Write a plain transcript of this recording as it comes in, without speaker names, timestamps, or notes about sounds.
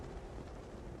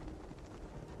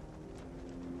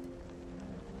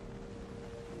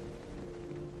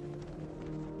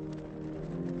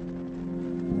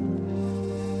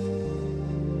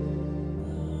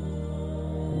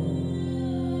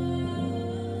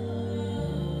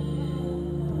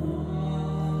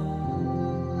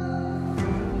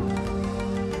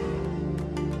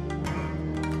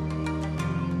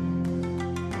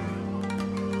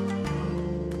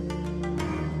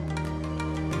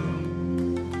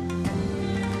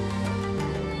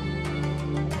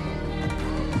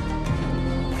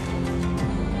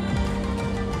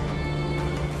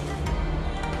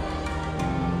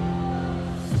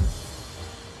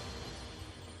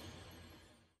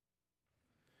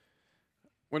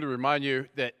want to remind you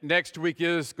that next week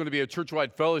is going to be a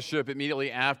church-wide fellowship immediately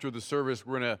after the service.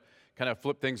 We're going to kind of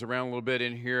flip things around a little bit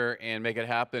in here and make it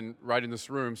happen right in this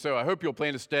room. So I hope you'll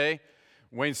plan to stay.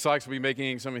 Wayne Sykes will be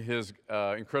making some of his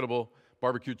incredible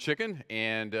barbecue chicken,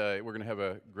 and we're going to have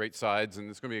a great sides, and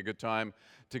it's going to be a good time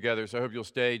together. So I hope you'll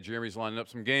stay. Jeremy's lining up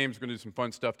some games. We're going to do some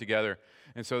fun stuff together,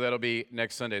 and so that'll be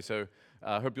next Sunday. So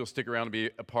I hope you'll stick around and be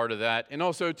a part of that. And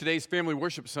also, today's Family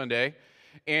Worship Sunday.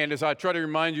 And as I try to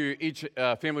remind you, each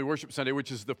Family Worship Sunday,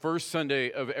 which is the first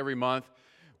Sunday of every month,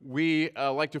 we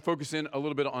like to focus in a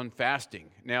little bit on fasting.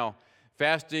 Now,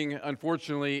 fasting,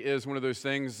 unfortunately, is one of those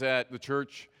things that the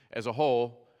church as a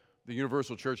whole, the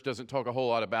universal church, doesn't talk a whole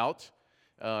lot about.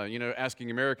 Asking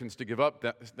Americans to give up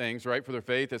things, right, for their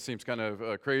faith, that seems kind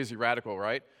of crazy, radical,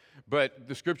 right? But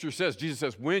the Scripture says, Jesus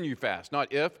says, when you fast,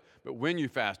 not if, but when you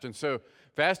fast. And so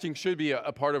fasting should be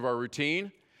a part of our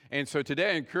routine. And so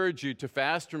today I encourage you to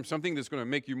fast from something that's going to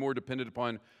make you more dependent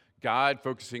upon God,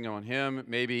 focusing on Him.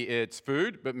 Maybe it's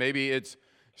food, but maybe it's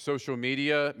social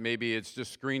media. Maybe it's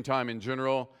just screen time in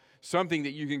general. Something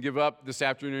that you can give up this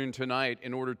afternoon, tonight,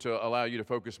 in order to allow you to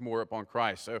focus more upon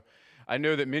Christ. So I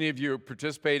know that many of you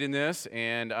participate in this,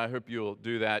 and I hope you'll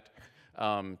do that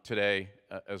today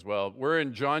as well. We're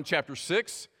in John chapter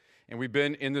 6, and we've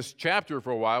been in this chapter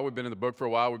for a while. We've been in the book for a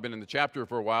while. We've been in the chapter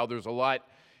for a while. There's a lot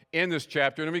in this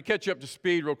chapter. And let me catch you up to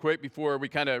speed real quick before we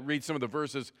kind of read some of the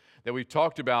verses that we've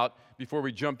talked about before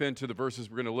we jump into the verses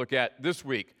we're going to look at this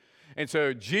week. And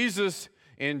so Jesus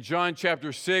in John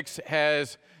chapter 6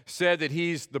 has said that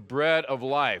He's the bread of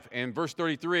life. And verse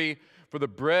 33, for the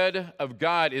bread of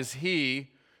God is He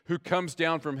who comes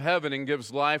down from heaven and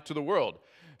gives life to the world.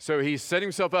 So He set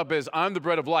Himself up as, I'm the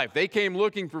bread of life. They came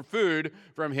looking for food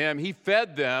from Him. He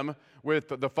fed them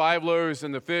with the 5 loaves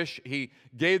and the fish. He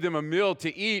gave them a meal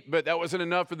to eat, but that wasn't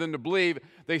enough for them to believe.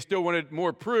 They still wanted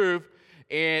more proof.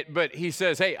 But He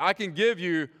says, hey, I can give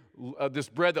you this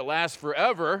bread that lasts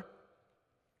forever.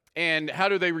 And how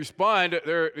do they respond?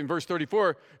 They're in verse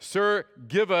 34, sir,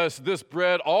 give us this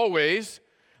bread always.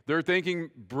 They're thinking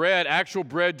bread, actual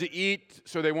bread to eat,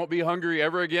 so they won't be hungry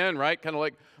ever again, right? Kind of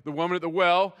like the woman at the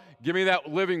well. Give me that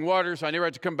living water so I never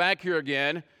have to come back here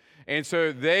again. And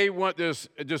so they want this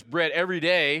bread every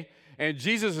day, and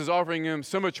Jesus is offering them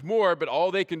so much more, but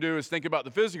all they can do is think about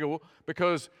the physical,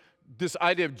 because this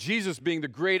idea of Jesus being the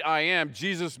great I am,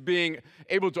 Jesus being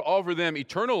able to offer them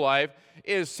eternal life,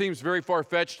 seems very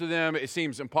far-fetched to them. It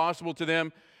seems impossible to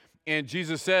them. And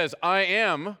Jesus says, I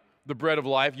am the bread of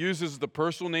life, uses the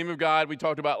personal name of God we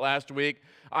talked about last week.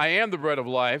 I am the bread of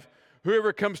life.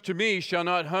 Whoever comes to me shall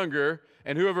not hunger,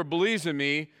 and whoever believes in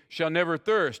me shall never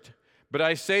thirst. But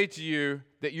I say to you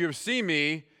that you have seen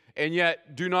me and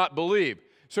yet do not believe.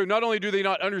 So not only do they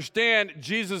not understand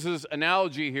Jesus'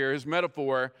 analogy here, his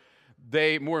metaphor,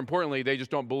 more importantly, they just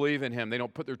don't believe in Him. They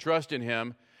don't put their trust in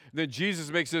Him. Then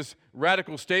Jesus makes this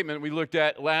radical statement we looked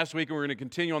at last week, and we're going to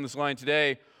continue on this line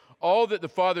today. All that the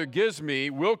Father gives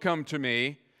me will come to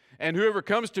me, and whoever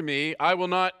comes to me, I will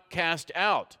not cast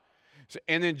out.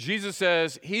 And then Jesus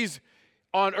says He's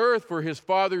on earth for His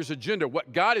Father's agenda,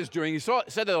 what God is doing. He said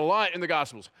that a lot in the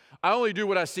Gospels. I only do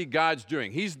what I see God's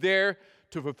doing. He's there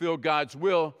to fulfill God's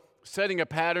will, setting a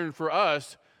pattern for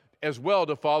us as well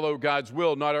to follow God's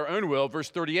will, not our own will. Verse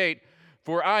 38,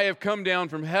 for I have come down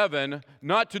from heaven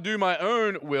not to do my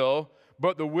own will,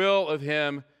 but the will of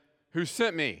Him who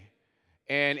sent me.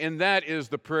 And in that is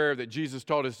the prayer that Jesus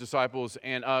taught His disciples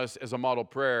and us as a model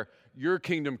prayer. Your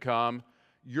kingdom come,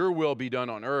 your will be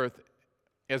done on earth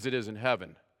as it is in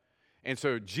heaven. And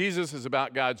so Jesus is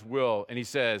about God's will, and He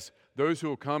says, those who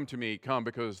will come to me come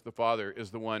because the Father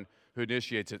is the one who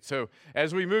initiates it. So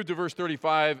as we move to verse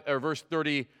 37,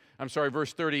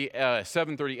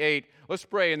 38, let's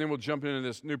pray, and then we'll jump into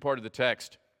this new part of the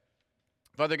text.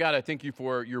 Father God, I thank You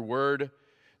for Your word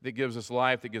that gives us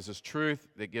life, that gives us truth,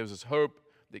 that gives us hope,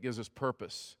 that gives us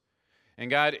purpose. And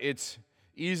God, it's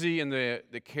easy in the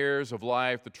cares of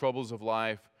life, the troubles of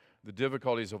life, the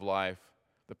difficulties of life,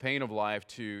 the pain of life,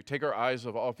 to take our eyes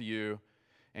off of You,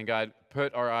 and God,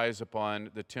 put our eyes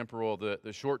upon the temporal,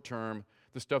 the short term,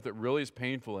 the stuff that really is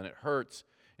painful and it hurts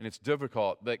and it's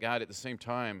difficult. But God, at the same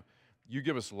time, You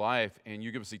give us life and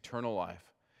You give us eternal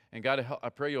life. And God, I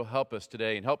pray You'll help us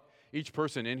today and help each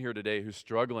person in here today who's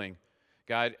struggling.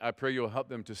 God, I pray You'll help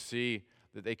them to see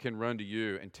that they can run to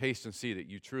You and taste and see that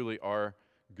You truly are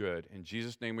good. In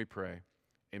Jesus' name we pray.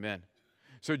 Amen.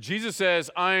 So Jesus says,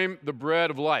 I'm the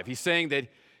bread of life. He's saying that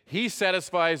He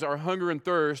satisfies our hunger and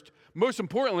thirst. Most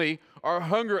importantly, our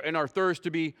hunger and our thirst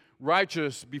to be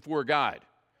righteous before God.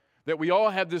 That we all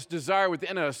have this desire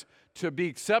within us to be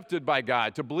accepted by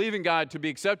God, to believe in God, to be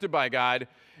accepted by God.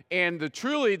 And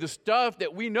truly, the stuff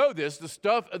that we know the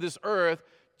stuff of this earth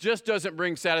just doesn't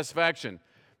bring satisfaction.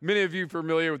 Many of you are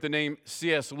familiar with the name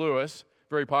C.S. Lewis,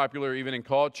 very popular even in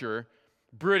culture.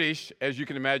 British, as you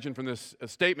can imagine from this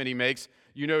statement he makes,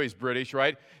 you know he's British,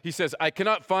 right? He says, "I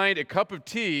cannot find a cup of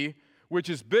tea which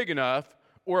is big enough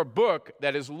or a book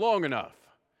that is long enough."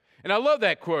 And I love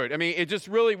that quote. I mean, it just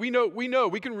really, we know,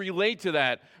 we can relate to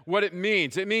that, what it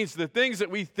means. It means the things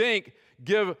that we think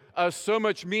give us so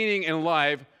much meaning in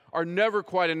life are never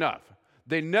quite enough.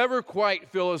 They never quite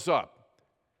fill us up.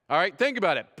 All right, think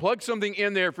about it. Plug something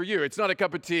in there for you. It's not a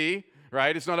cup of tea,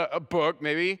 right? It's not a book,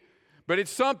 maybe, but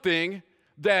it's something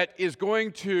that is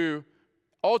going to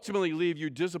ultimately leave you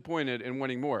disappointed and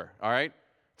wanting more, all right?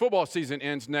 Football season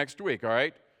ends next week, all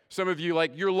right? Some of you,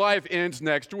 like, your life ends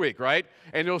next week, right?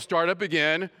 And it'll start up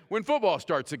again when football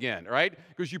starts again, right?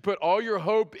 Because you put all your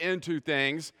hope into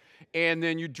things, and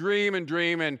then you dream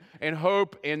and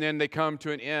hope, and then they come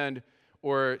to an end,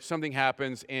 or something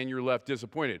happens, and you're left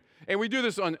disappointed. And we do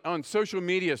this on social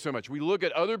media so much. We look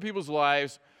at other people's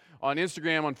lives on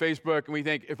Instagram, on Facebook, and we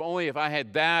think, if I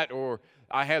had that, or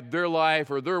I had their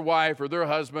life, or their wife, or their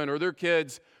husband, or their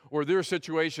kids, or their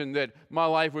situation, that my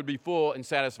life would be full and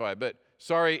satisfied. But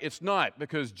sorry, it's not,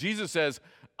 because Jesus says,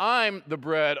 "I'm the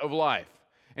bread of life."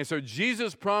 And so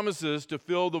Jesus promises to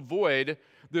fill the void,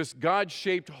 this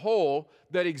God-shaped hole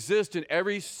that exists in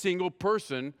every single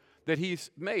person that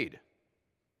he's made.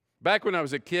 Back when I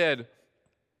was a kid,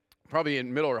 probably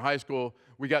in middle or high school,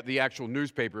 we got the actual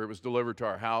newspaper. It was delivered to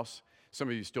our house. Some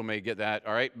of you still may get that,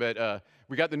 all right? But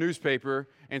we got the newspaper,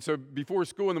 and so before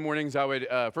school in the mornings, I would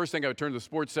first thing I would turn to the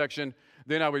sports section.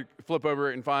 Then I would flip over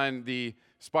and find the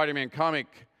Spider-Man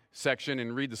comic section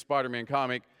and read the Spider-Man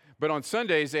comic. But on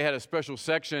Sundays, they had a special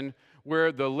section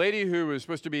where the lady who was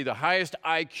supposed to be the highest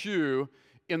IQ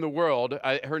in the world,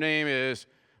 her name is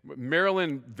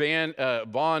Marilyn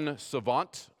Von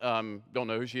Savant. Don't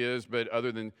know who she is, but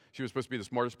other than she was supposed to be the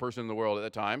smartest person in the world at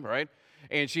that time, right?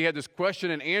 And she had this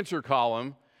question and answer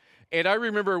column. And I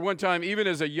remember one time, even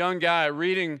as a young guy,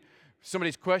 reading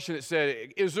somebody's question that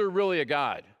said, "Is there really a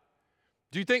God?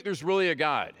 Do you think there's really a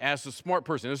God?" Asked a smart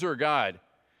person, "Is there a God?"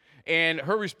 And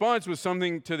her response was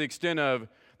something to the extent of,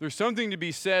 "There's something to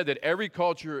be said that every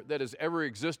culture that has ever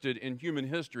existed in human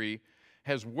history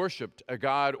has worshiped a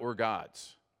god or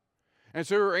gods." And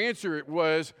so her answer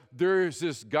was, there's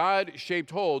this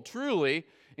God-shaped hole truly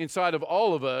inside of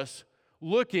all of us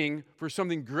looking for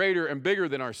something greater and bigger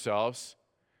than ourselves.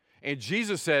 And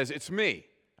Jesus says, it's me,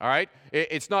 all right?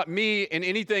 It's not me and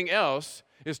anything else.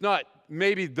 It's not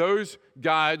maybe those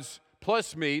gods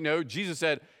plus me. No, Jesus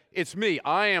said, it's me.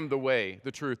 I am the way,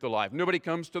 the truth, the life. Nobody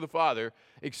comes to the Father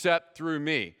except through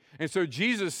me. And so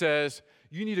Jesus says,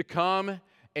 you need to come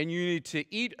and you need to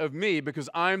eat of me because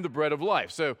I'm the bread of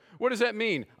life. So what does that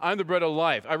mean? I'm the bread of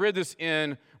life. I read this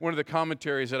in one of the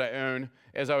commentaries that I own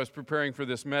as I was preparing for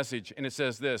this message, and it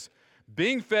says this: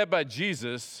 being fed by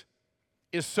Jesus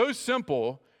is so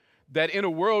simple that in a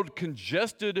world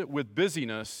congested with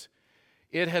busyness,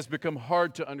 it has become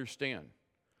hard to understand.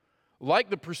 Like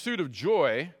the pursuit of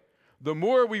joy, the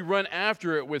more we run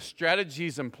after it with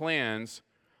strategies and plans,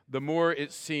 the more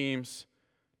it seems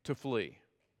to flee.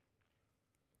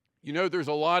 You know, there's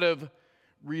a lot of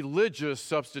religious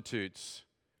substitutes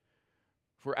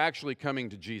for actually coming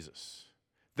to Jesus.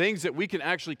 Things that we can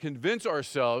actually convince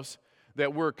ourselves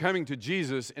that we're coming to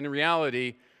Jesus. In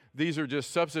reality, these are just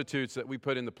substitutes that we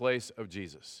put in the place of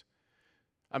Jesus.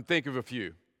 I'm thinking of a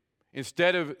few.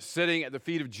 Instead of sitting at the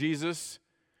feet of Jesus,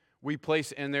 we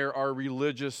place in there our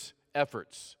religious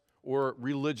efforts or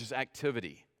religious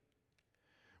activity.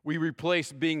 We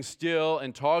replace being still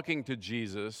and talking to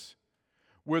Jesus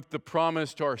with the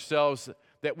promise to ourselves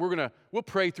that we'll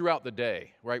pray throughout the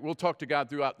day, right? We'll talk to God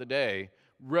throughout the day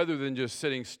rather than just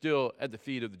sitting still at the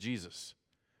feet of Jesus.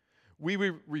 We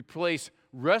replace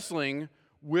wrestling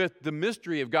with the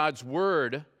mystery of God's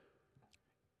word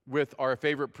with our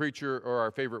favorite preacher or our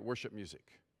favorite worship music.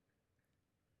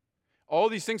 All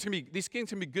these things can be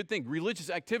good things.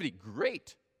 Religious activity,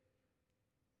 great.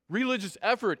 Religious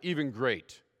effort, even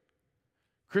great.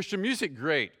 Christian music,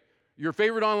 great. Your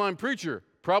favorite online preacher,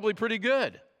 probably pretty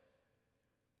good.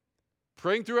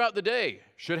 Praying throughout the day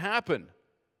should happen,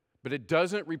 but it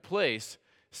doesn't replace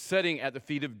sitting at the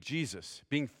feet of Jesus,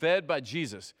 being fed by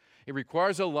Jesus. It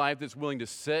requires a life that's willing to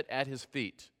sit at his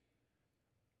feet.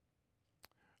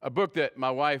 A book that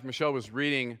my wife, Michelle, was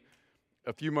reading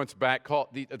a few months back,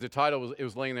 the title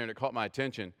was laying there and it caught my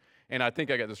attention, and I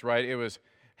think I got this right. It was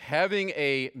Having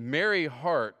a Merry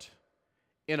Heart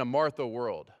in a Martha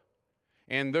World.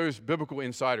 And those biblical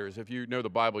insiders, if you know the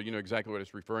Bible, you know exactly what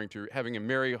it's referring to. Having a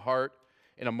merry heart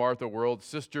in a Martha world.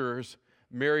 Sisters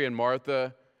Mary and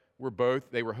Martha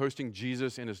they were hosting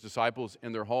Jesus and his disciples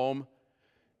in their home.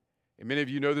 And many of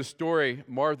you know this story.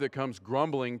 Martha comes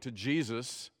grumbling to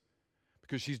Jesus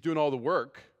because she's doing all the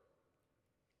work.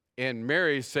 And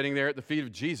Mary's sitting there at the feet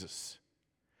of Jesus.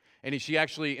 And she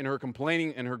actually, in her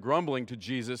complaining and her grumbling to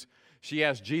Jesus, she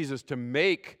asked Jesus to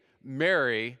make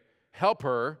Mary help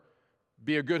her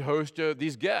be a good host to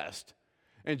these guests.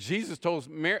 And Jesus told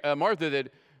Martha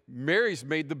that Mary's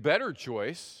made the better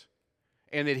choice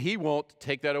and that he won't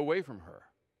take that away from her.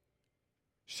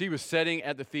 She was sitting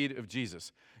at the feet of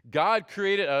Jesus. God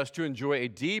created us to enjoy a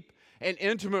deep and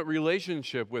intimate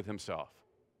relationship with himself.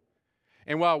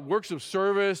 And while works of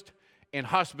service and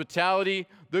hospitality,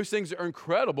 those things are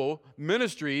incredible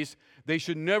ministries, they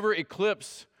should never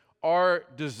eclipse our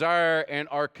desire and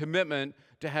our commitment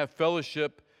to have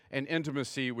fellowship and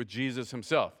intimacy with Jesus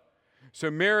himself. So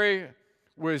Mary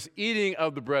was eating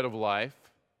of the bread of life,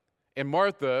 and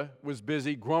Martha was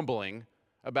busy grumbling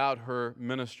about her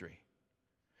ministry.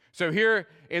 So here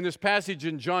in this passage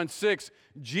in John 6,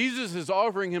 Jesus is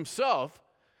offering himself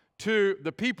to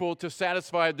the people to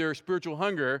satisfy their spiritual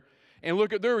hunger, and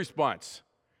look at their response.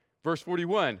 Verse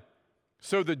 41,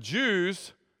 so the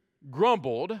Jews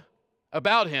grumbled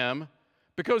about him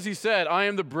because he said, I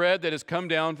am the bread that has come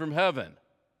down from heaven.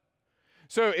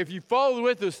 So if you follow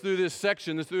with us through this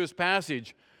section, through this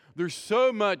passage, there's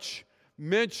so much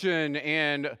mention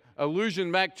and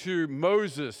allusion back to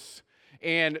Moses,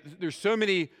 and there's so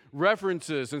many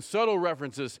references and subtle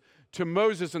references to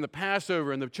Moses and the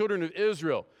Passover and the children of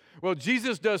Israel. Well,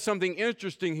 Jesus does something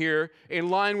interesting here in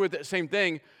line with that same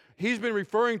thing. He's been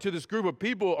referring to this group of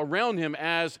people around him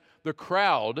as the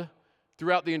crowd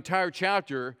throughout the entire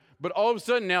chapter, but all of a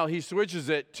sudden now he switches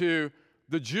it to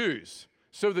the Jews.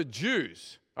 So the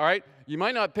Jews, all right? You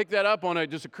might not pick that up on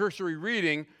just a cursory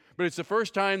reading, but it's the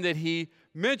first time that he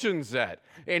mentions that.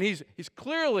 And he's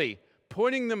clearly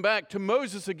pointing them back to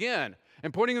Moses again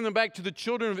and pointing them back to the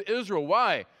children of Israel.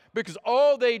 Why? Because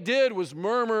all they did was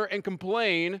murmur and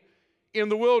complain in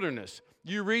the wilderness.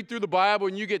 You read through the Bible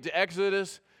and you get to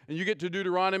Exodus and you get to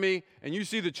Deuteronomy and you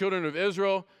see the children of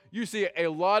Israel, you see a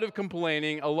lot of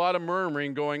complaining, a lot of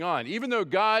murmuring going on. Even though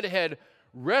God had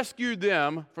rescued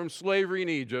them from slavery in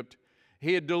Egypt,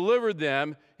 he had delivered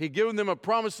them, he'd given them a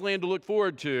promised land to look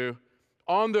forward to.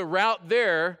 On the route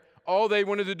there, all they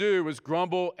wanted to do was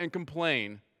grumble and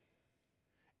complain.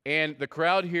 And the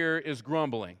crowd here is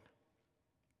grumbling.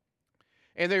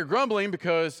 And they're grumbling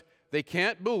because they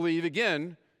can't believe,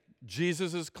 again,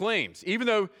 Jesus' claims. Even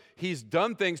though he's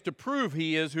done things to prove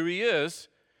he is who he is.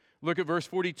 Look at verse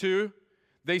 42.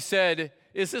 They said,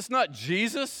 is this not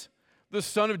Jesus, the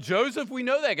son of Joseph? We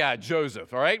know that guy,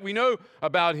 Joseph, all right? We know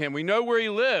about him. We know where he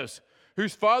lives.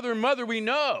 Whose father and mother we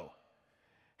know.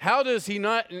 How does he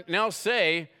not now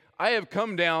say, I have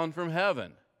come down from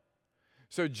heaven?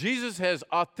 So Jesus has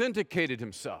authenticated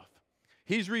himself.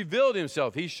 He's revealed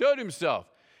himself. He showed himself.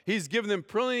 He's given them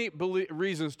plenty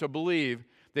reasons to believe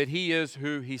that he is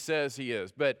who he says he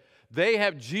is. But they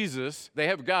have Jesus, they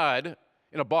have God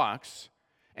in a box,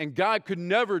 and God could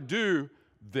never do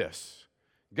this.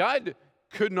 God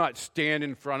could not stand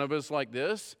in front of us like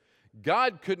this.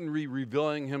 God couldn't be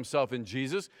revealing himself in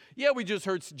Jesus. Yeah, we just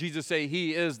heard Jesus say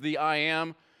he is the I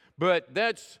am, but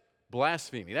that's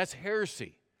blasphemy. That's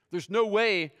heresy. There's no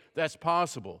way that's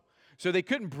possible. So they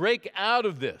couldn't break out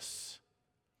of this.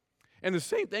 And the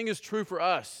same thing is true for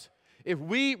us. If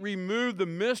we remove the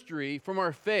mystery from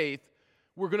our faith,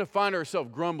 we're going to find ourselves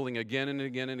grumbling again and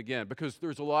again and again because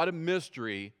there's a lot of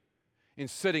mystery in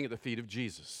sitting at the feet of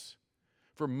Jesus.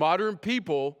 For modern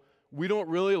people, we don't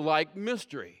really like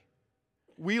mystery.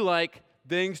 We like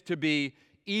things to be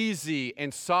easy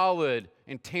and solid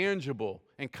and tangible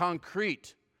and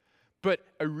concrete. But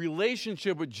a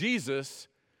relationship with Jesus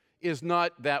is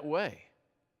not that way.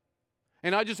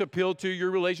 And I just appeal to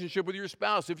your relationship with your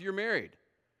spouse if you're married.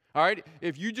 All right?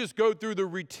 If you just go through the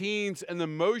routines and the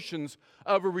motions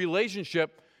of a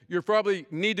relationship, you probably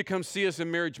need to come see us in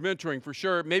marriage mentoring for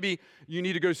sure. Maybe you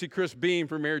need to go see Chris Beam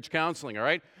for marriage counseling, all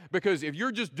right? Because if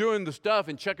you're just doing the stuff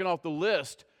and checking off the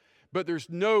list, but there's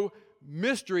no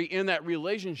mystery in that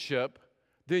relationship,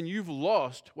 then you've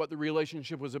lost what the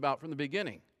relationship was about from the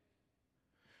beginning.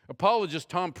 Apologist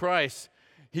Tom Price,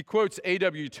 he quotes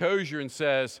A.W. Tozier and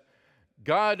says,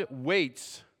 God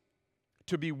waits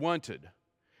to be wanted.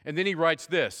 And then he writes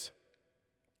this,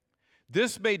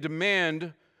 this may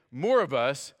demand more of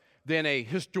us than a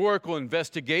historical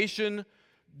investigation,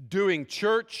 doing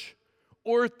church,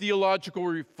 or theological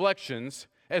reflections,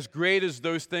 as great as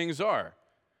those things are.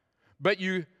 But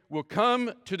you will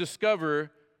come to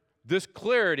discover this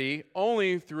clarity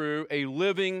only through a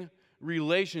living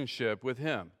relationship with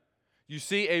him. You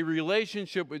see, a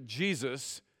relationship with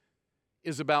Jesus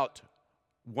is about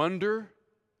wonder,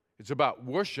 it's about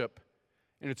worship,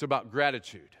 and it's about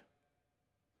gratitude.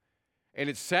 And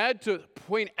it's sad to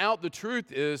point out the truth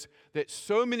is that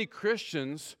so many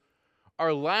Christians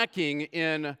are lacking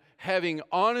in having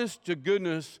honest to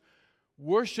goodness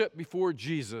worship before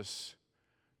Jesus,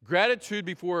 gratitude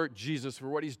before Jesus for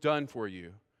what he's done for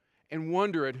you, and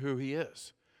wonder at who he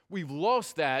is. We've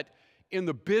lost that in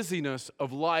the busyness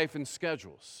of life and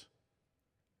schedules.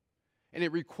 And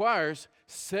it requires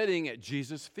sitting at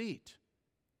Jesus' feet.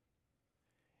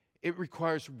 It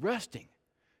requires resting.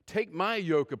 Take my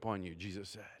yoke upon you, Jesus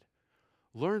said.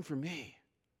 Learn from me.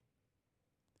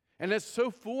 And that's so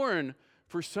foreign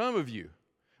for some of you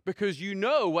because you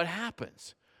know what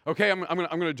happens. Okay, I'm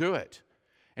going to do it.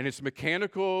 And it's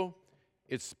mechanical,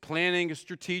 it's planning, it's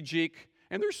strategic,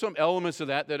 and there's some elements of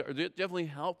that are definitely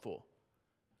helpful.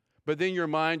 But then your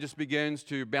mind just begins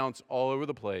to bounce all over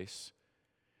the place.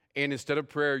 And instead of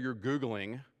prayer, you're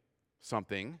Googling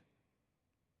something.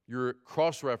 You're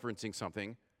cross-referencing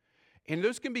something. And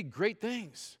those can be great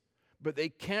things, but they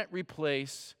can't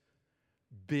replace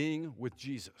being with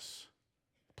Jesus.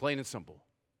 Plain and simple.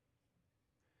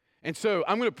 And so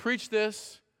I'm going to preach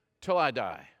this till I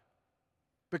die.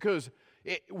 Because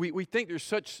we think there's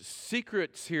such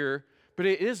secrets here, but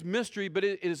it is mystery, but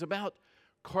it is about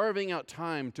carving out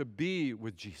time to be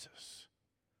with Jesus.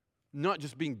 Not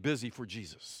just being busy for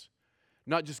Jesus.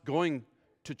 Not just going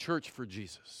to church for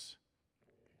Jesus.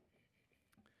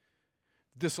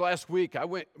 This last week,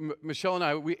 Michelle and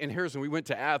I, in Harrison, we went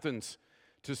to Athens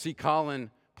to see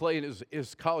Colin play in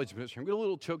his college ministry. I'm getting a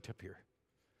little choked up here.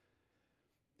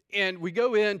 And we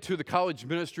go into the college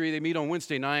ministry. They meet on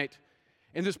Wednesday night,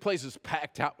 and this place is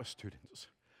packed out with students.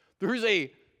 There's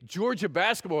a Georgia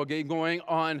basketball game going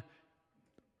on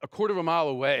a quarter of a mile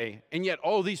away, and yet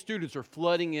all these students are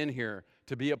flooding in here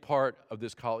to be a part of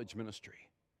this college ministry.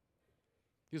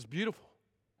 It's beautiful.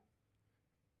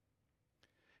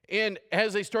 And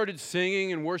as they started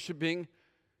singing and worshiping,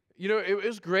 it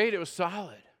was great, it was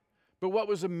solid. But what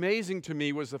was amazing to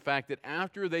me was the fact that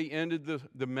after they ended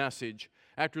the message,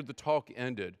 after the talk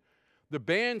ended, the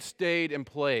band stayed and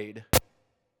played,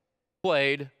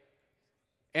 wake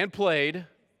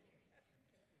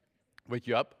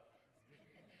you up.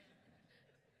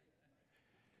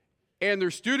 And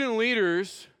their student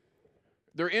leaders,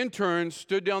 their interns,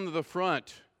 stood down to the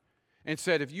front and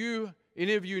said, if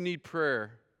any of you need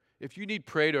prayer, if you need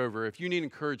prayed over, if you need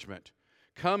encouragement,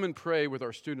 come and pray with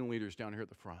our student leaders down here at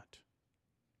the front.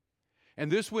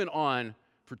 And this went on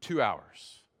for 2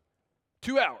 hours.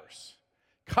 2 hours.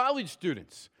 College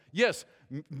students. Yes,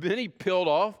 many peeled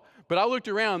off, but I looked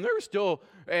around. There were still,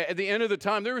 at the end of the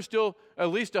time, there were still at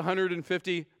least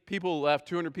 150 people left,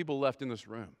 200 people left in this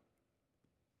room.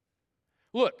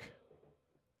 Look,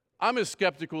 I'm as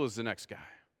skeptical as the next guy.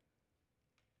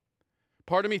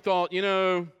 Part of me thought,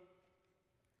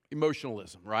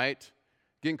 emotionalism, right?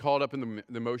 Getting caught up in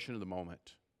the emotion of the moment.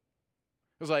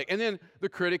 It was like, and then the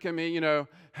critic in me,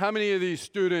 how many of these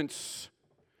students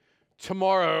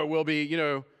tomorrow will be,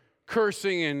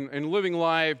 cursing and living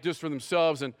life just for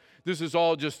themselves, and this is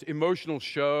all just emotional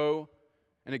show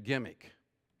and a gimmick.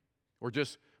 Or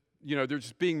just, they're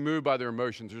just being moved by their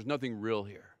emotions. There's nothing real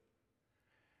here.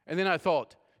 And then I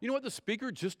thought, you know what the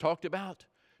speaker just talked about?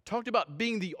 Talked about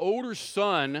being the older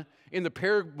son in the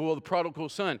parable of the prodigal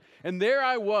son. And there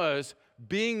I was,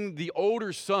 being the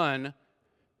older son,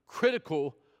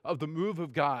 critical of the move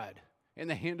of God and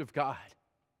the hand of God.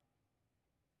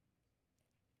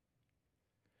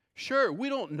 Sure, we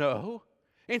don't know.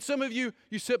 And some of you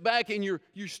sit back and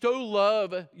you so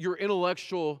love your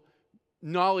intellectual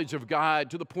knowledge of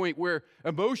God to the point where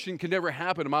emotion can never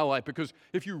happen in my life, because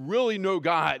if you really know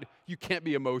God, you can't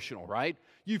be emotional, right?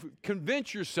 You've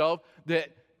convinced yourself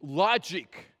that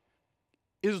logic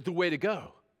is the way to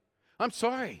go. I'm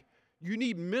sorry. You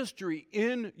need mystery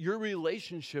in your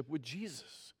relationship with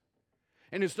Jesus.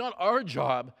 And it's not our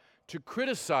job to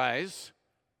criticize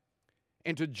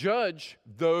and to judge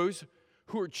those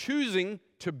who are choosing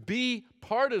to be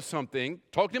part of something,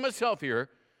 talking to myself here,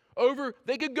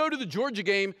 they could go to the Georgia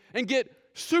game and get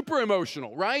super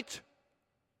emotional, right?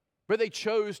 But they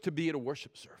chose to be at a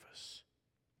worship service.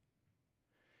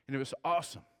 And it was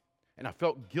awesome. And I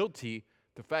felt guilty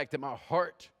the fact that my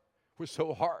heart was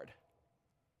so hard.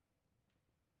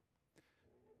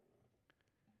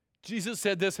 Jesus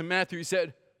said this in Matthew. He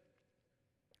said,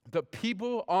 the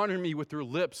people honor me with their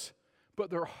lips,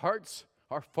 but their hearts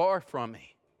are far from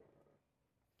me.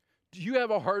 Do you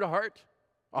have a heart to heart?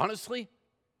 Honestly?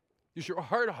 Is your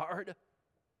heart hard?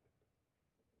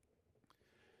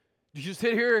 Do you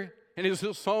sit here And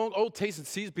his song, "Oh, Taste and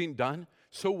See," is being done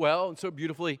so well and so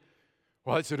beautifully.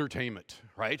 Well, it's entertainment,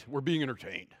 right? We're being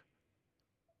entertained.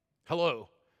 Hello.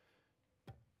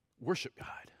 Worship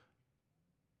God.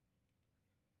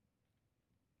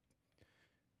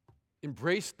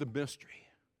 Embrace the mystery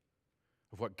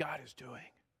of what God is doing.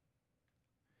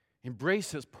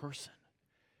 Embrace his person.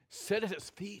 Sit at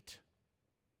his feet.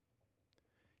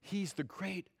 He's the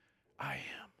great I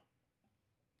am.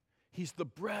 He's the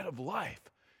bread of life.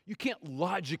 You can't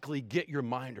logically get your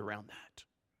mind around that.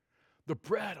 The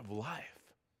bread of life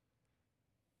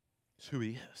is who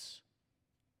he is.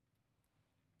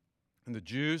 And the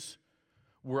Jews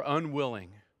were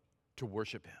unwilling to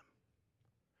worship him.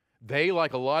 They,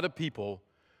 like a lot of people,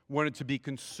 wanted to be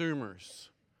consumers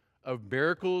of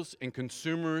miracles and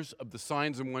consumers of the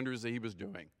signs and wonders that he was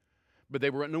doing. But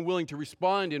they were unwilling to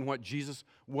respond in what Jesus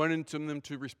wanted them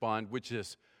to respond, which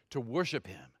is to worship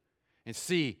him and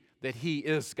see that he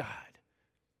is God.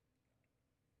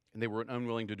 And they were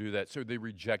unwilling to do that, so they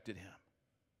rejected him.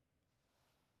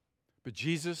 But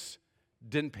Jesus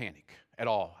didn't panic at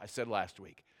all, I said last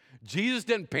week. Jesus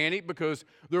didn't panic because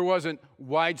there wasn't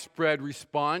widespread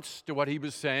response to what he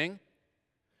was saying.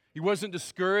 He wasn't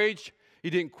discouraged. He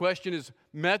didn't question his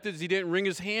methods. He didn't wring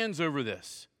his hands over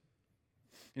this.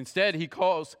 Instead, he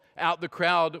calls out the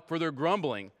crowd for their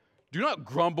grumbling. Do not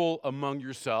grumble among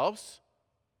yourselves.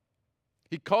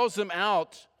 He calls them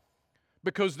out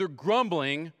because they're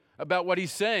grumbling about what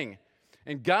he's saying.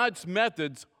 And God's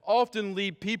methods often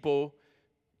leave people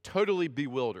totally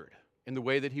bewildered in the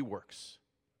way that he works.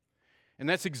 And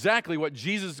that's exactly what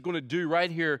Jesus is going to do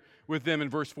right here with them in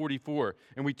verse 44.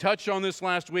 And we touched on this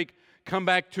last week. Come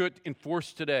back to it in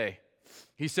force today.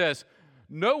 He says,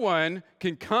 "No one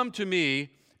can come to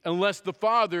me unless the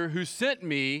Father who sent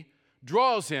me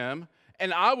draws him,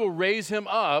 and I will raise him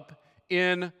up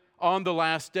on the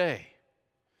last day."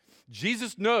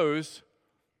 Jesus knows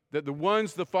that the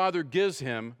ones the Father gives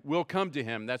him will come to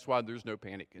him. That's why there's no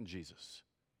panic in Jesus.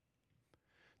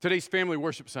 Today's Family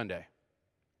Worship Sunday.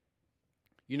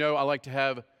 You know, I like to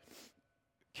have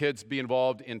kids be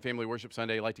involved in Family Worship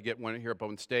Sunday. I like to get one here up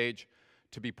on stage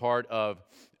to be part of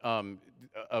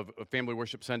Family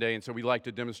Worship Sunday, and so we like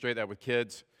to demonstrate that with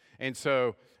kids. And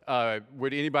so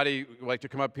would anybody like to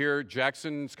come up here?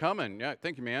 Jackson's coming. Yeah,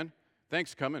 thank you, man.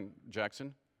 Thanks for coming,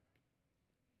 Jackson.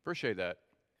 Appreciate that.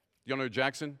 Y'all know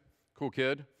Jackson? Cool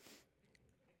kid.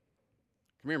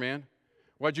 Come here, man.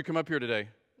 Why'd you come up here today?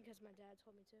 Because my dad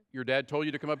told me to. Your dad told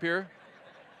you to come up here?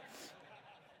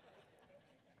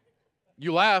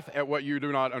 You laugh at what you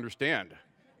do not understand.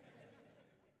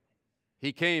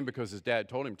 He came because his dad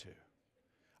told him to.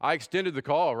 I extended the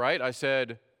call, right? I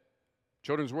said,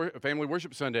 Family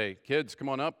Worship Sunday. Kids, come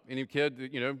on up. Any kid,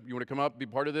 you want to come up, be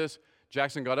part of this?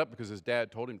 Jackson got up because his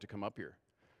dad told him to come up here.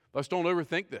 Let's don't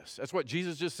overthink this. That's what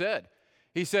Jesus just said.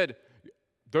 He said,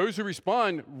 those who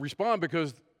respond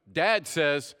because Dad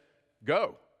says,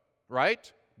 go,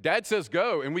 right? Dad says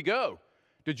go, and we go.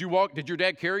 Did your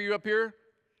dad carry you up here?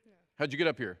 No. How'd you get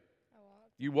up here? I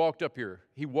walked. You walked up here.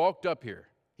 He walked up here.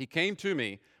 He came to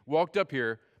me, walked up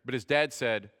here, but his dad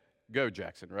said, go,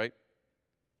 Jackson, right?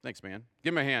 Thanks, man.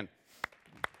 Give him a hand.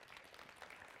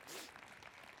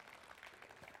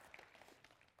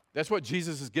 That's what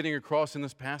Jesus is getting across in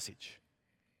this passage.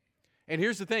 And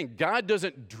here's the thing. God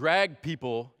doesn't drag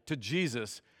people to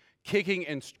Jesus kicking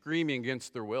and screaming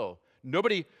against their will.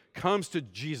 Nobody comes to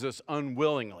Jesus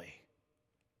unwillingly.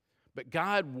 But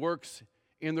God works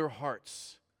in their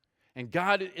hearts. And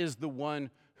God is the one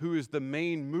who is the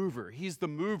main mover. He's the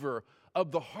mover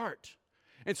of the heart.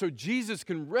 And so Jesus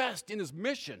can rest in his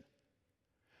mission.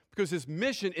 Because his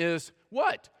mission is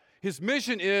what? His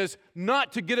mission is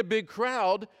not to get a big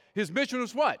crowd. His mission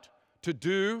is what? To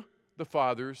do the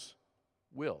Father's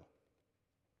will.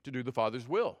 To do the Father's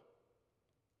will.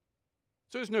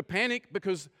 So there's no panic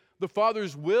because the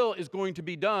Father's will is going to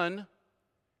be done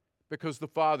because the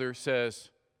Father says,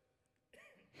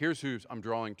 here's who I'm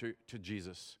drawing to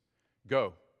Jesus.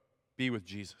 Go, be with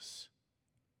Jesus.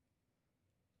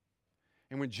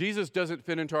 And when Jesus doesn't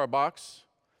fit into our box,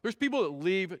 there's people that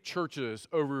leave churches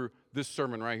over this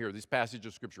sermon right here, this passage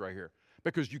of Scripture right here,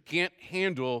 because you can't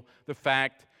handle the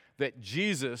fact that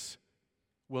Jesus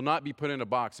will not be put in a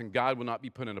box and God will not be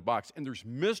put in a box. And there's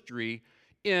mystery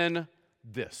in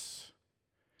this.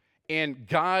 And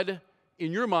God,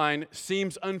 in your mind,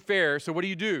 seems unfair. So what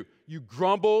do? You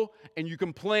grumble and you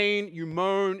complain, you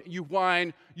moan, you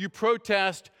whine, you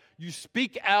protest, you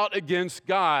speak out against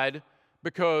God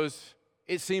because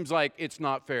it seems like it's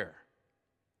not fair.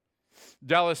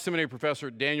 Dallas Seminary professor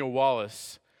Daniel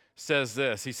Wallace says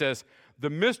this. He says, the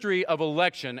mystery of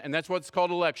election, and that's what's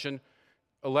called election,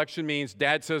 Election means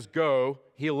dad says go,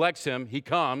 he elects him, he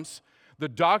comes. The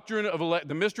doctrine of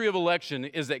the mystery of election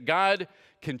is that God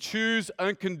can choose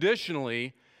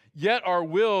unconditionally, yet our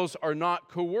wills are not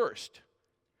coerced.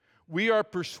 We are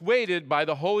persuaded by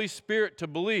the Holy Spirit to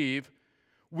believe.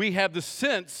 We have the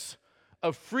sense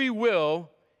of free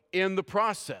will in the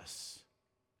process.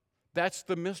 That's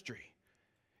the mystery.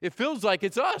 It feels like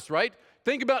it's us, right?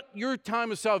 Think about your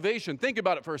time of salvation. Think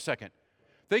about it for a second.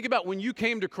 Think about when you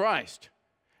came to Christ.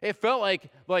 It felt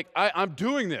like I'm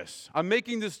doing this. I'm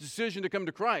making this decision to come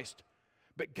to Christ.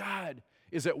 But God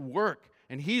is at work,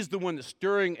 and He's the one that's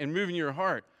stirring and moving your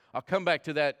heart. I'll come back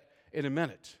to that in a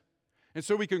minute. And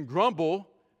so we can grumble,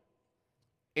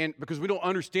 and because we don't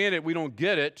understand it, we don't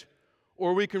get it,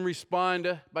 or we can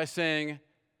respond by saying,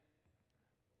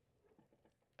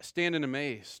 I stand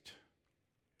amazed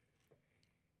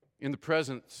in the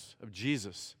presence of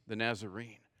Jesus, the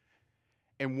Nazarene,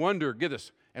 and wonder, get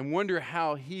this, and wonder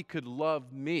how He could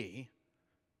love me,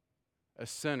 a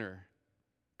sinner,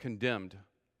 condemned,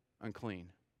 unclean.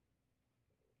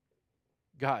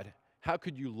 God, how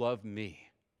could you love me,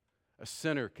 a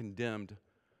sinner, condemned,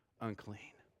 unclean?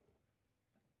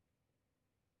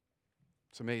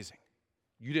 It's amazing.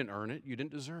 You didn't earn it. You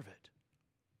didn't deserve it.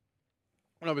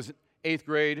 When I was in 8th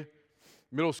grade,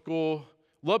 middle school,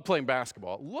 loved playing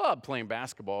basketball,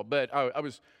 but I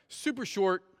was super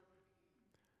short,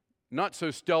 not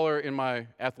so stellar in my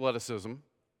athleticism,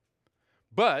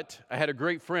 but I had a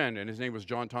great friend, and his name was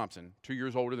John Thompson, 2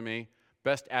 years older than me,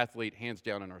 best athlete, hands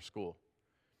down, in our school.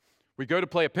 We go to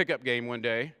play a pickup game one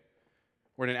day.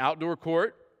 We're in an outdoor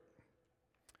court,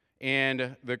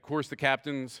 and of course the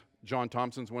captain's, John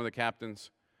Thompson's one of the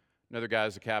captains, another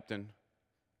guy's the captain,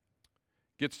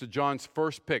 gets to John's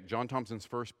first pick, John Thompson's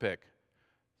first pick.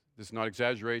 This is not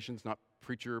exaggerations, not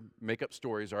preacher make-up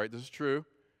stories, all right? This is true.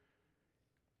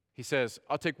 He says,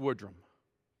 I'll take Woodrum.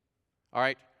 All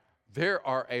right? There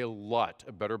are a lot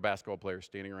of better basketball players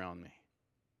standing around me.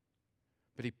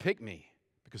 But he picked me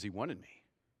because he wanted me.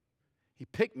 He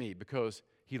picked me because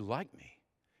he liked me.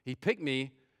 He picked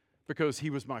me because he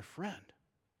was my friend.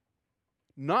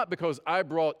 Not because I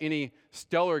brought any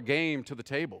stellar game to the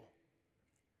table.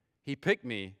 He picked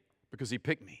me because he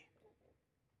picked me.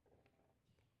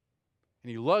 And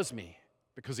he loves me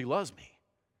because he loves me.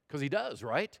 Because he does,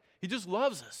 right? He just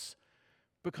loves us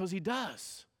because he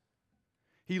does.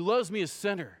 He loves me a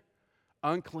sinner,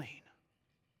 unclean.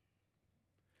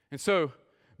 And so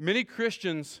many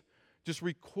Christians just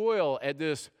recoil at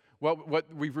this,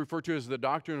 what we refer to as the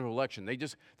doctrine of election. They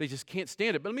just can't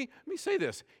stand it. But let me say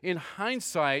this. In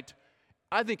hindsight,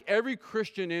 I think every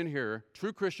Christian in here,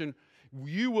 true Christian,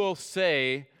 you will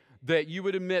say that you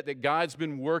would admit that God's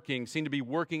been working, seemed to be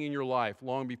working in your life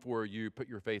long before you put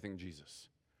your faith in Jesus.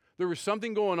 There was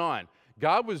something going on.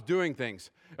 God was doing things.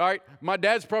 All right, my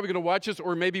dad's probably going to watch this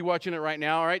or maybe watching it right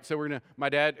now, all right? So my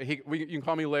dad, you can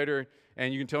call me later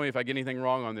and you can tell me if I get anything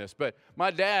wrong on this. But my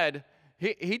dad,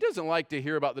 he doesn't like to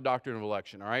hear about the doctrine of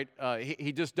election, all right?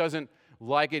 He just doesn't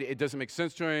like it. It doesn't make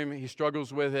sense to him. He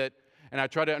struggles with it. And I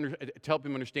try to help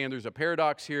him understand there's a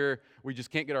paradox here we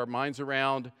just can't get our minds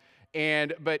around.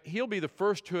 But he'll be the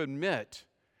first to admit,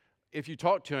 if you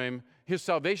talk to him, his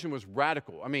salvation was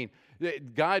radical. I mean,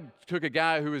 God took a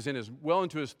guy who was well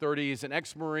into his 30s, an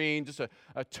ex-Marine, just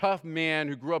a tough man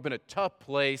who grew up in a tough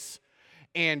place,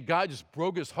 and God just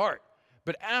broke his heart.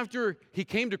 But after he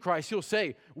came to Christ, he'll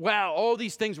say, wow, all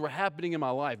these things were happening in my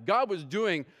life. God was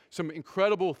doing some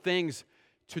incredible things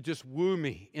to just woo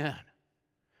me in.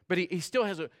 But he still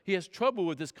has trouble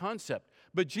with this concept.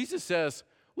 But Jesus says,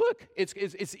 look,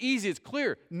 it's easy, it's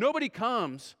clear. Nobody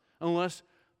comes unless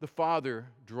the Father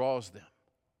draws them.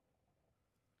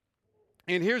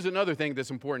 And here's another thing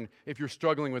that's important if you're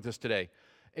struggling with this today.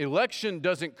 Election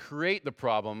doesn't create the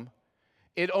problem.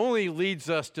 It only leads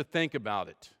us to think about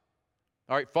it.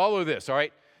 All right, follow this, all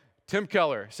right? Tim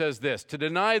Keller says this, to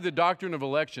deny the doctrine of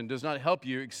election does not help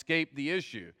you escape the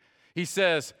issue. He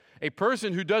says, a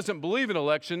person who doesn't believe in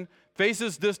election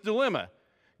faces this dilemma.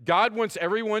 God wants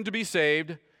everyone to be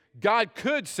saved. God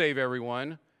could save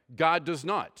everyone. God does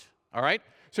not, all right?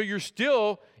 So you're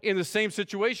still in the same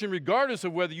situation regardless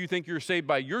of whether you think you're saved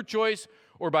by your choice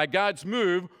or by God's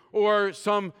move or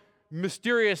some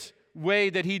mysterious way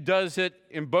that he does it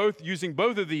in both, using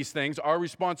both of these things, our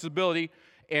responsibility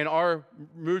and our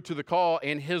move to the call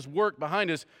and his work behind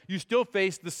us, you still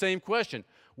face the same question.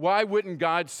 Why wouldn't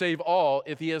God save all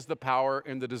if he has the power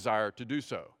and the desire to do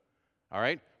so? All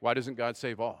right? Why doesn't God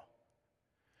save all?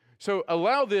 So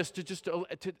allow this to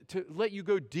let you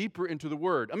go deeper into the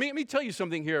Word. I mean, let me tell you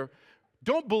something here.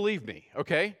 Don't believe me,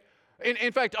 okay?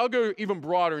 In fact, I'll go even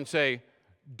broader and say,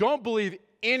 don't believe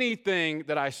anything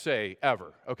that I say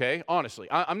ever, okay? Honestly,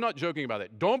 I'm not joking about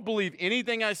it. Don't believe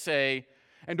anything I say,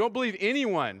 and don't believe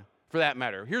anyone for that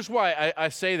matter. Here's why I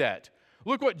say that.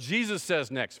 Look what Jesus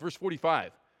says next, verse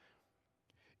 45.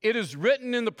 It is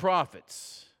written in the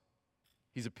prophets.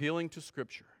 He's appealing to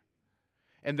Scripture.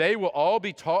 And they will all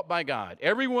be taught by God.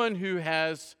 Everyone who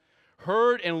has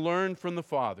heard and learned from the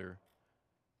Father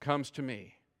comes to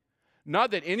me.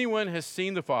 Not that anyone has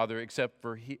seen the Father except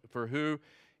for who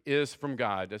is from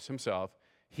God, that's himself.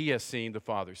 He has seen the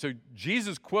Father. So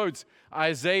Jesus quotes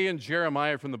Isaiah and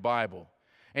Jeremiah from the Bible.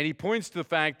 And he points to the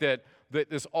fact that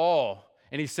this all,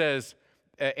 and he says,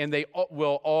 and they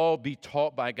will all be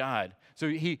taught by God. So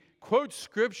he quotes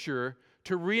Scripture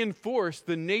to reinforce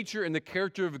the nature and the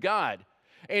character of God.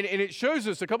 And it shows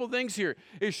us a couple things here.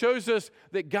 It shows us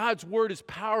that God's Word is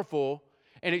powerful,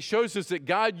 and it shows us that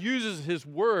God uses His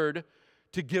Word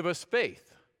to give us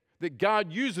faith. That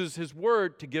God uses His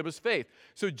Word to give us faith.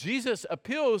 So Jesus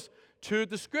appeals to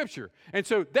the Scripture. And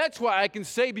so that's why I can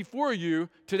say before you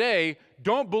today,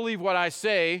 don't believe what I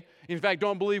say. In fact,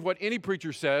 don't believe what any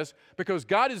preacher says, because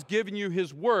God has given you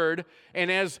His Word.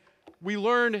 And as we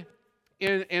learned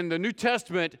in the New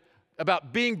Testament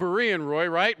about being Berean, Roy,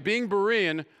 right? Being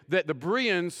Berean, that the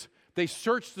Bereans, they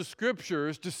searched the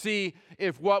Scriptures to see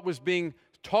if what was being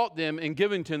taught them and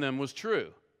given to them was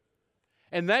true.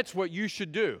 And that's what you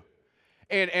should do.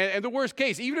 And the worst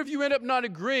case, even if you end up not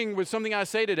agreeing with something I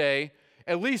say today,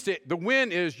 at least the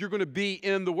win is you're going to be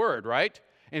in the Word, right?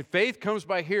 And faith comes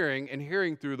by hearing, and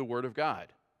hearing through the Word of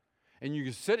God. And you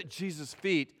can sit at Jesus'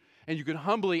 feet, and you can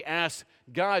humbly ask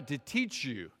God to teach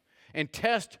you and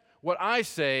test what I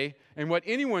say and what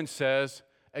anyone says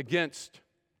against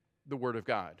the Word of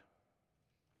God.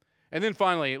 And then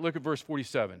finally, look at verse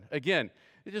 47. Again,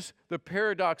 it's just the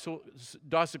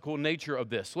paradoxical nature of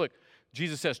this. Look,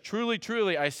 Jesus says, truly,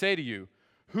 truly, I say to you,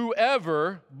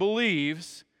 whoever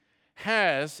believes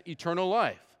has eternal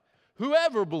life.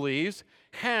 Whoever believes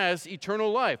has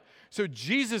eternal life. So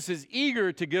Jesus is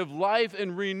eager to give life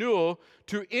and renewal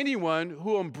to anyone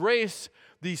who will embrace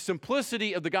the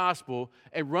simplicity of the gospel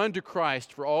and run to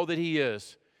Christ for all that He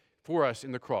is for us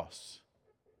in the cross.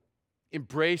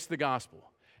 Embrace the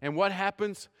gospel. And what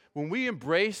happens when we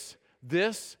embrace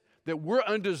this, that we're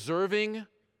undeserving,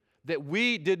 that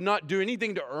we did not do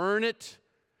anything to earn it,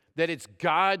 that it's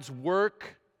God's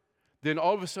work, then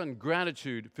all of a sudden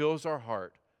gratitude fills our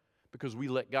heart because we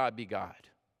let God be God.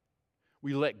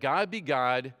 We let God be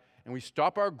God, and we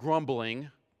stop our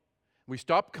grumbling, we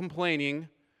stop complaining,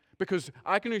 because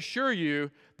I can assure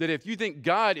you that if you think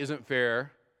God isn't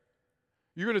fair,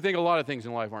 you're going to think a lot of things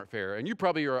in life aren't fair. And you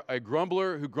probably are a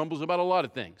grumbler who grumbles about a lot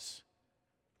of things.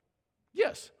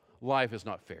 Yes, life is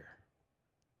not fair.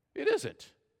 It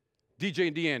isn't. DJ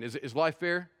and Deanne, is life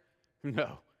fair?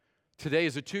 No. Today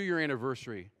is a 2-year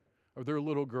anniversary of their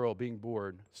little girl being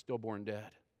born, stillborn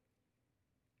dead.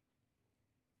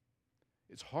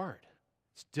 It's hard.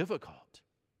 It's difficult.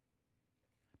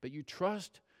 But you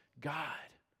trust God,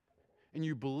 and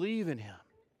you believe in Him,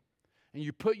 and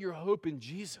you put your hope in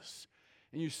Jesus,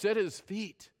 and you sit at His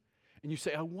feet, and you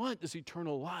say, I want this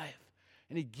eternal life,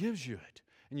 and He gives you it,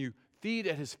 and you feed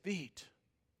at His feet,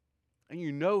 and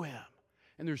you know Him,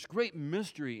 and there's great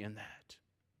mystery in that.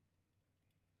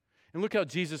 And look how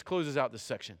Jesus closes out this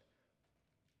section.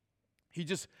 He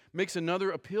just makes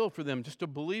another appeal for them just to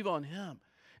believe on Him.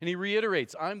 And He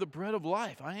reiterates, I'm the bread of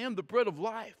life. I am the bread of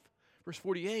life. Verse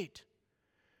 48.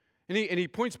 And he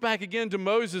points back again to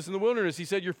Moses in the wilderness. He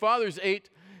said, your fathers ate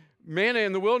manna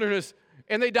in the wilderness,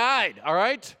 and they died, all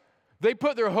right? They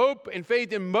put their hope and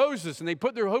faith in Moses, and they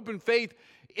put their hope and faith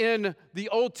in the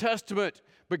Old Testament.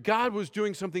 But God was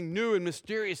doing something new and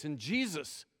mysterious in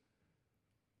Jesus.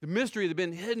 The mystery that had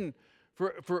been hidden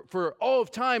for all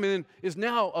of time and then is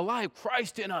now alive,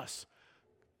 Christ in us.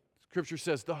 Scripture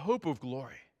says, the hope of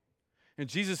glory. And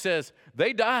Jesus says,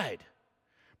 they died.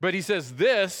 But He says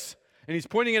this, and He's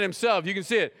pointing at Himself. You can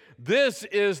see it. This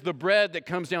is the bread that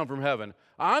comes down from heaven.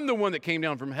 I'm the one that came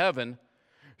down from heaven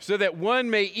so that one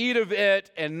may eat of it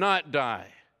and not die.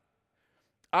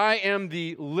 I am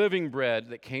the living bread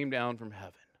that came down from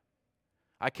heaven.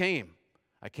 I came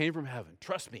from heaven.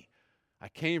 Trust me, I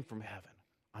came from heaven.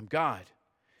 I'm God.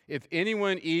 If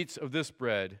anyone eats of this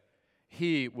bread,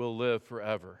 he will live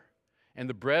forever. And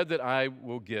the bread that I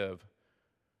will give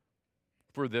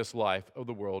for this life of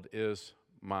the world is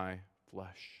my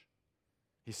flesh.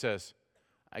 He says,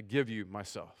 I give you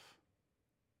myself.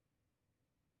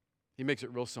 He makes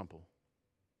it real simple.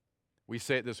 We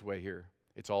say it this way here.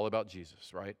 It's all about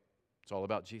Jesus, right? It's all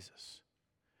about Jesus.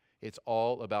 It's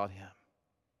all about Him.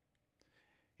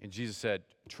 And Jesus said,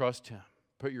 trust Him.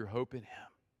 Put your hope in Him.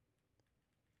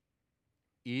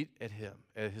 Eat at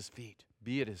his feet.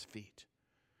 Be at his feet.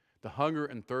 The hunger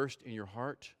and thirst in your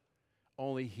heart,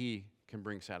 only he can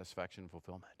bring satisfaction and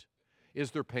fulfillment.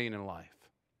 Is there pain in life?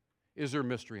 Is there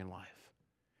mystery in life?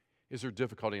 Is there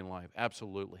difficulty in life?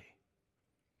 Absolutely.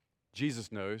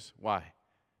 Jesus knows. Why?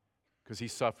 Because he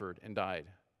suffered and died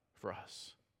for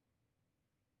us.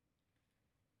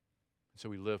 So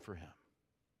we live for him.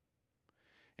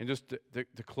 And just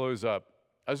to close up,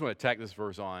 I just want to tack this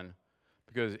verse on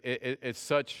because it's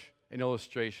such an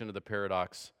illustration of the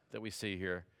paradox that we see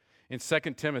here. In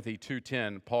 2 Timothy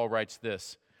 2:10, Paul writes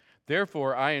this,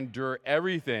 "Therefore I endure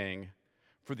everything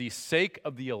for the sake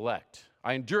of the elect.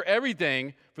 I endure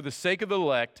everything for the sake of the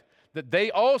elect, that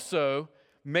they also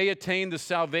may attain the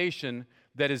salvation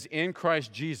that is in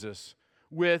Christ Jesus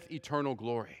with eternal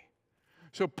glory."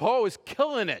 So Paul is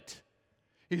killing it.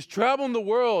 He's traveling the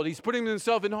world. He's putting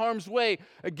himself in harm's way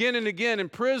again and again, in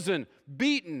prison,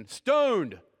 beaten,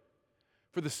 stoned,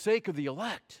 for the sake of the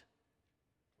elect.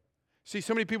 See,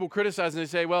 so many people criticize and they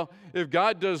say, well, if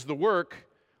God does the work,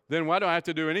 then why do I have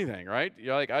to do anything, right?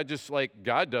 You're like,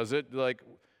 God does it. Like,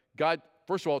 God,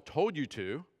 first of all, told you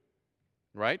to,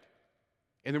 right?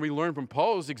 And then we learn from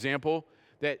Paul's example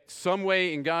that some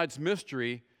way in God's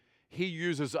mystery, he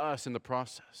uses us in the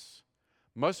process,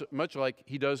 much like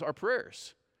he does our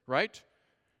prayers, right?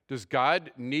 Does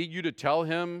God need you to tell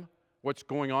him what's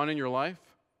going on in your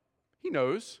life? He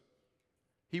knows.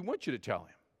 He wants you to tell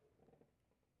him.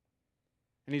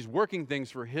 And he's working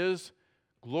things for his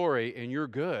glory and your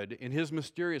good in his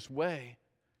mysterious way.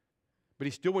 But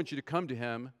he still wants you to come to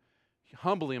him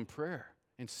humbly in prayer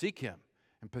and seek him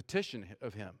and petition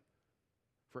of him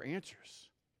for answers.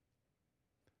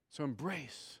 So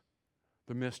embrace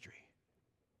the mystery.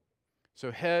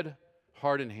 So head,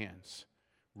 heart, and hands.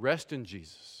 Rest in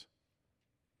Jesus.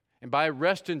 And by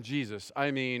rest in Jesus,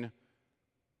 I mean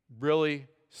really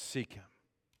seek him.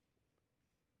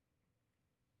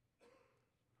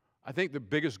 I think the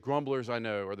biggest grumblers I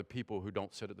know are the people who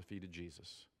don't sit at the feet of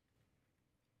Jesus.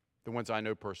 The ones I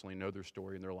know personally know their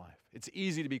story and their life. It's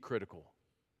easy to be critical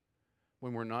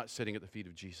when we're not sitting at the feet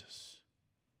of Jesus.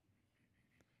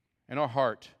 In our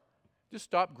heart, just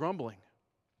stop grumbling.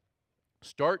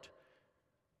 Start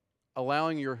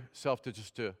allowing yourself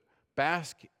to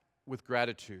bask with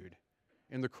gratitude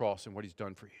in the cross and what he's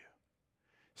done for you.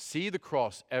 See the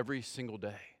cross every single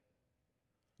day.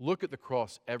 Look at the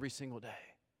cross every single day.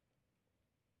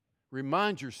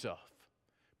 Remind yourself,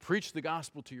 preach the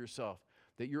gospel to yourself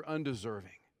that you're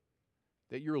undeserving,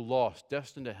 that you're lost,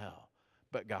 destined to hell,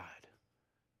 but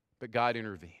God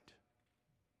intervened.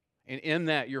 And in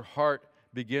that, your heart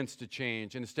begins to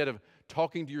change. And instead of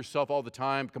talking to yourself all the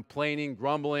time, complaining,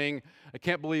 grumbling, I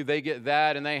can't believe they get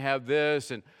that and they have this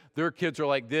and their kids are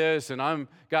like this and I'm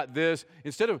got this.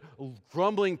 Instead of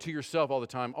grumbling to yourself all the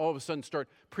time, all of a sudden start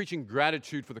preaching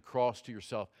gratitude for the cross to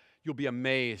yourself. You'll be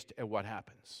amazed at what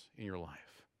happens in your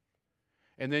life.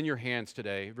 And then your hands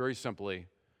today, very simply,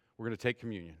 we're going to take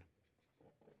communion.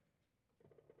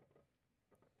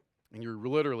 And you're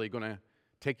literally going to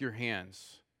take your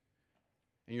hands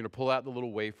and you're going to pull out the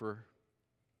little wafer.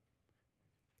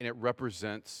 And it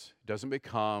represents, doesn't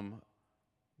become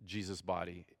Jesus'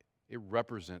 body. It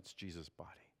represents Jesus' body.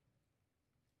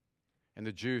 And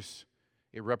the juice,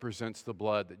 it represents the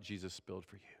blood that Jesus spilled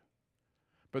for you.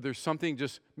 But there's something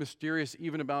just mysterious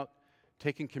even about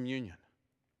taking communion.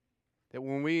 That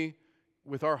when we,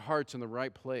 with our hearts in the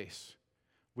right place,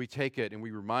 we take it and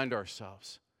we remind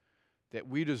ourselves that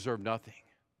we deserve nothing.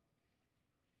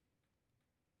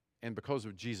 And because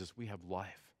of Jesus, we have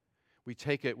life. We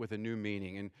take it with a new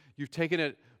meaning. And you've taken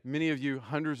it, many of you,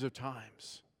 hundreds of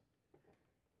times.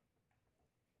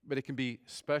 But it can be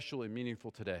special and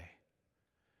meaningful today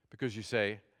because you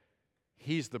say,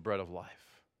 he's the bread of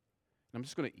life. And I'm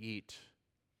just going to eat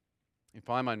and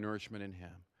find my nourishment in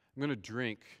him. I'm going to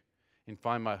drink and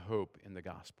find my hope in the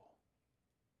gospel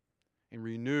and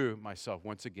renew myself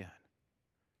once again.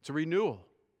 It's a renewal.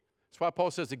 That's why Paul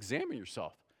says, examine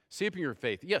yourself. See up in your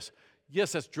faith. Yes,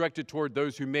 that's directed toward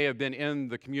those who may have been in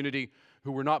the community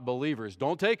who were not believers.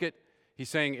 Don't take it. He's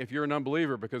saying if you're an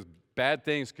unbeliever, because bad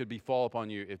things could befall upon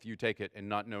you if you take it and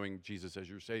not knowing Jesus as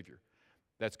your Savior.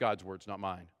 That's God's words, not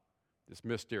mine. It's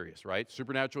mysterious, right?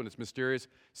 Supernatural and it's mysterious.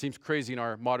 Seems crazy in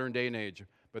our modern day and age,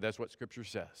 but that's what Scripture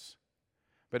says.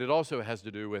 But it also has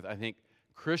to do with, I think,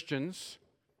 Christians,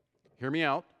 hear me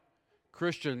out,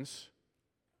 Christians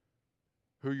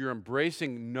who you're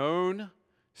embracing known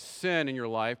sin in your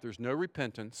life. There's no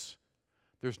repentance.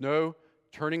 There's no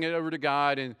turning it over to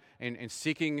God and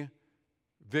seeking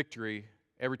victory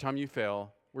every time you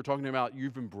fail. We're talking about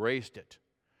you've embraced it.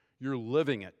 You're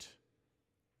living it.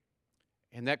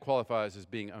 And that qualifies as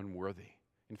being unworthy.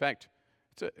 In fact,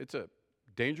 it's a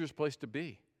dangerous place to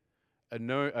be,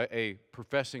 a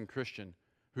professing Christian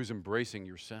who's embracing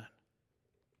your sin.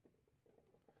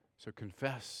 So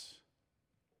confess.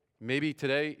 Maybe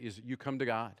today is you come to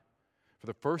God. For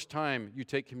the first time, you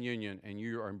take communion and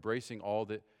you are embracing all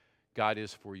that God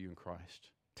is for you in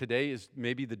Christ. Today is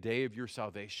maybe the day of your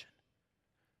salvation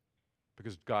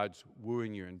because God's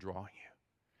wooing you and drawing you.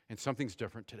 And something's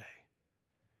different today.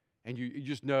 And you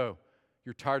just know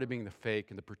you're tired of being the fake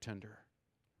and the pretender.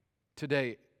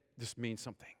 Today, this means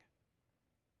something.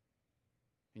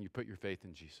 And you put your faith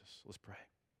in Jesus. Let's pray.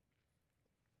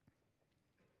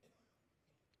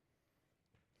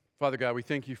 Father God, we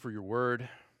thank you for your word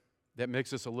that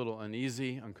makes us a little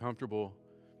uneasy, uncomfortable,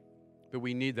 but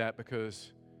we need that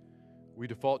because we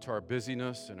default to our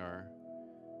busyness and our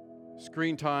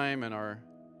screen time and our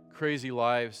crazy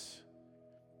lives,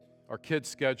 our kids'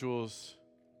 schedules,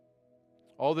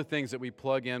 all the things that we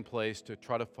plug in place to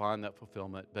try to find that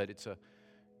fulfillment, but it's a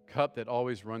cup that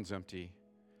always runs empty.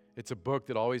 It's a book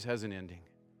that always has an ending.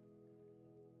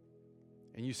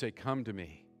 And you say, come to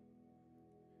me.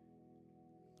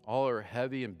 All are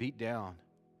heavy and beat down.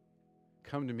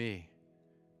 Come to me.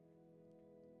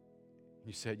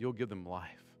 You said, you'll give them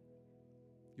life.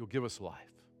 You'll give us life.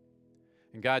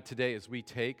 And God, today as we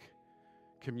take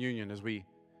communion, as we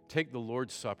take the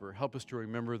Lord's Supper, help us to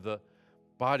remember the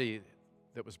body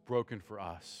that was broken for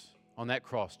us on that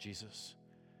cross, Jesus.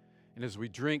 And as we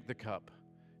drink the cup,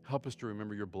 help us to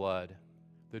remember your blood,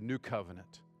 the new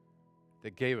covenant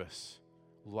that gave us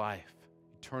life,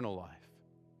 eternal life.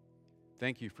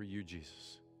 Thank you for you,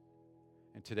 Jesus.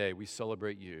 And today we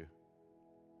celebrate you,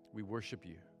 we worship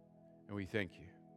you, and we thank you.